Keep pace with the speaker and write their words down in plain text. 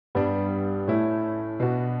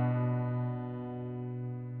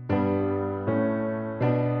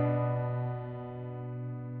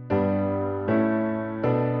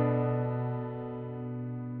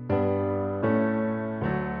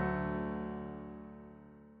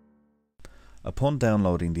Upon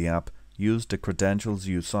downloading the app, use the credentials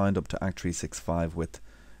you signed up to ACT365 with.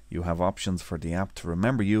 You have options for the app to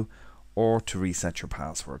remember you or to reset your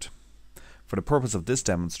password. For the purpose of this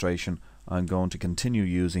demonstration, I'm going to continue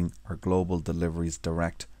using our Global Deliveries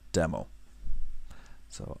Direct demo.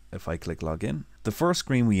 So if I click Login, the first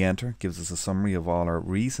screen we enter gives us a summary of all our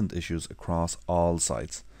recent issues across all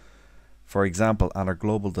sites. For example, at our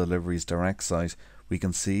Global Deliveries Direct site, we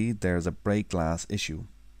can see there's a break glass issue.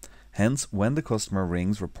 Hence, when the customer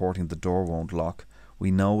rings reporting the door won't lock,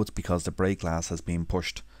 we know it's because the break glass has been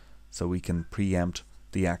pushed, so we can preempt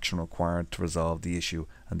the action required to resolve the issue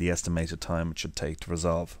and the estimated time it should take to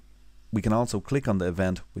resolve. We can also click on the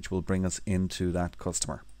event, which will bring us into that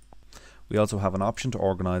customer. We also have an option to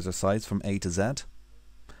organize our sites from A to Z.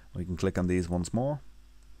 We can click on these once more.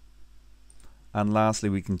 And lastly,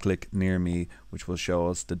 we can click Near Me, which will show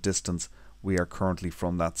us the distance we are currently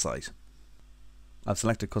from that site. I've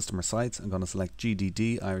selected customer sites. I'm going to select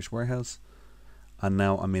GDD Irish Warehouse, and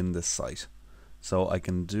now I'm in this site. So I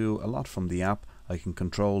can do a lot from the app. I can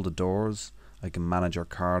control the doors, I can manage our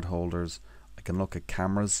card holders, I can look at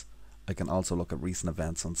cameras, I can also look at recent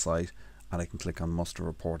events on site, and I can click on muster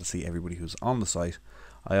report to see everybody who's on the site.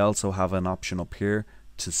 I also have an option up here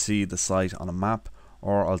to see the site on a map,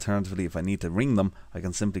 or alternatively, if I need to ring them, I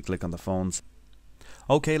can simply click on the phones.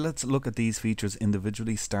 Okay, let's look at these features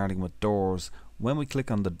individually, starting with doors. When we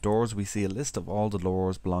click on the doors, we see a list of all the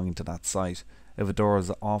doors belonging to that site. If a door is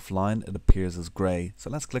offline, it appears as grey. So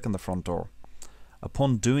let's click on the front door.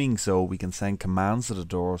 Upon doing so, we can send commands to the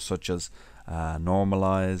door such as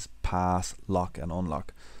normalize, pass, lock and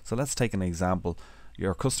unlock. So let's take an example.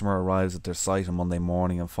 Your customer arrives at their site on Monday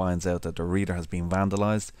morning and finds out that their reader has been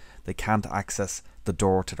vandalized. They can't access the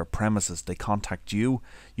door to their premises. They contact you.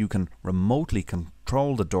 You can remotely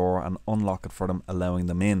control the door and unlock it for them, allowing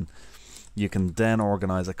them in. You can then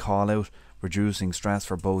organize a call out, reducing stress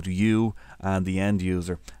for both you and the end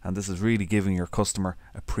user, and this is really giving your customer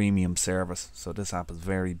a premium service. So this app is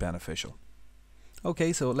very beneficial.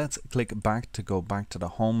 Okay, so let's click back to go back to the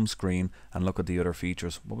home screen and look at the other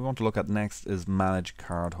features. What we want to look at next is manage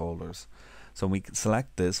card holders. So when we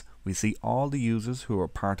select this, we see all the users who are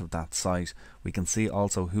part of that site. We can see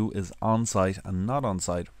also who is on site and not on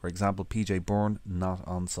site. For example, PJ Byrne not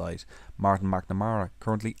on site, Martin McNamara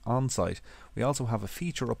currently on site. We also have a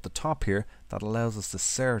feature up the top here that allows us to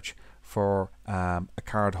search for a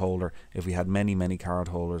card holder if we had many card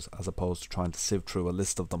holders, as opposed to trying to sift through a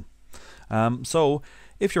list of them. So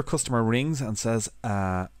if your customer rings and says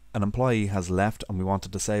an employee has left and we want to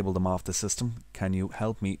disable them off the system, can you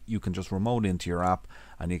help me? You can just remote into your app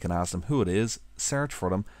and you can ask them who it is, search for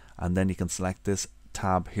them, and then you can select this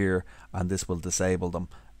tab here and this will disable them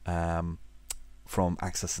from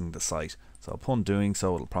accessing the site. So upon doing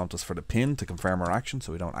so, it'll prompt us for the PIN to confirm our action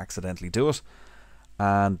so we don't accidentally do it,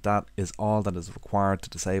 and that is all that is required to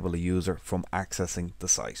disable a user from accessing the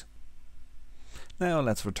site. Now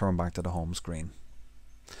let's return back to the home screen.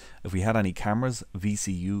 If we had any cameras,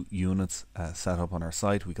 VCU units set up on our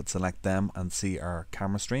site, we could select them and see our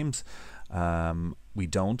camera streams. We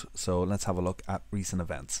don't, so let's have a look at recent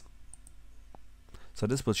events. So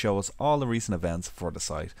this will show us all the recent events for the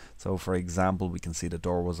site. So for example, we can see the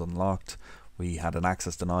door was unlocked, we had an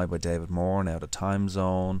access denied by David Moore, now the time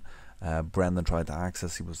zone, Brendan tried to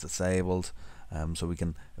access, he was disabled. So we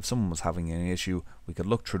can, if someone was having an issue, we could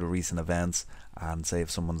look through the recent events and say if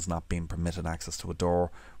someone's not being permitted access to a door,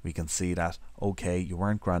 we can see that, okay, you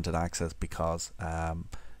weren't granted access because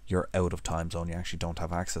you're out of time zone, you actually don't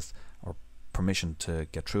have access or permission to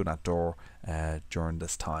get through that door during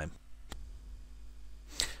this time.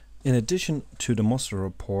 In addition to the muster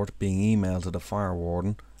report being emailed to the fire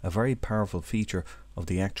warden, a very powerful feature of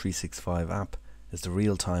the ACT365 app is the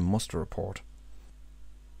real-time muster report.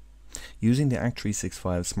 Using the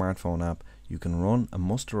ACT365 smartphone app, you can run a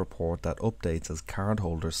muster report that updates as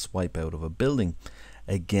cardholders swipe out of a building.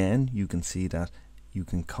 Again, you can see that you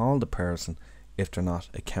can call the person if they're not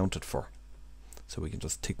accounted for. So we can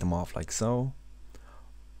just tick them off like so,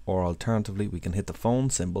 or alternatively we can hit the phone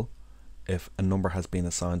symbol if a number has been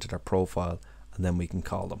assigned to their profile, and then we can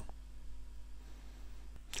call them.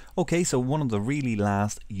 Okay, so one of the really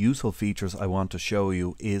last useful features I want to show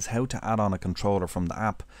you is how to add on a controller from the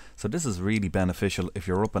app. So this is really beneficial if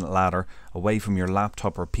you're up in a ladder away from your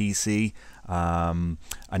laptop or PC, and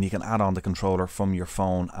you can add on the controller from your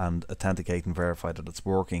phone and authenticate and verify that it's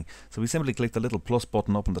working. So we simply click the little plus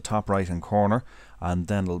button up in the top right hand corner, and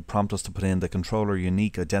then it'll prompt us to put in the controller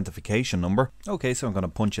unique identification number. Okay, so I'm going to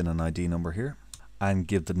punch in an ID number here and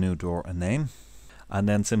give the new door a name, and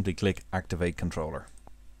then simply click activate controller.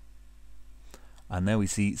 And now we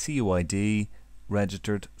see CUID,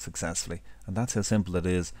 registered successfully. And that's how simple it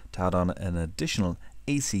is to add on an additional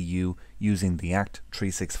ACU using the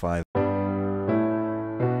ACT365.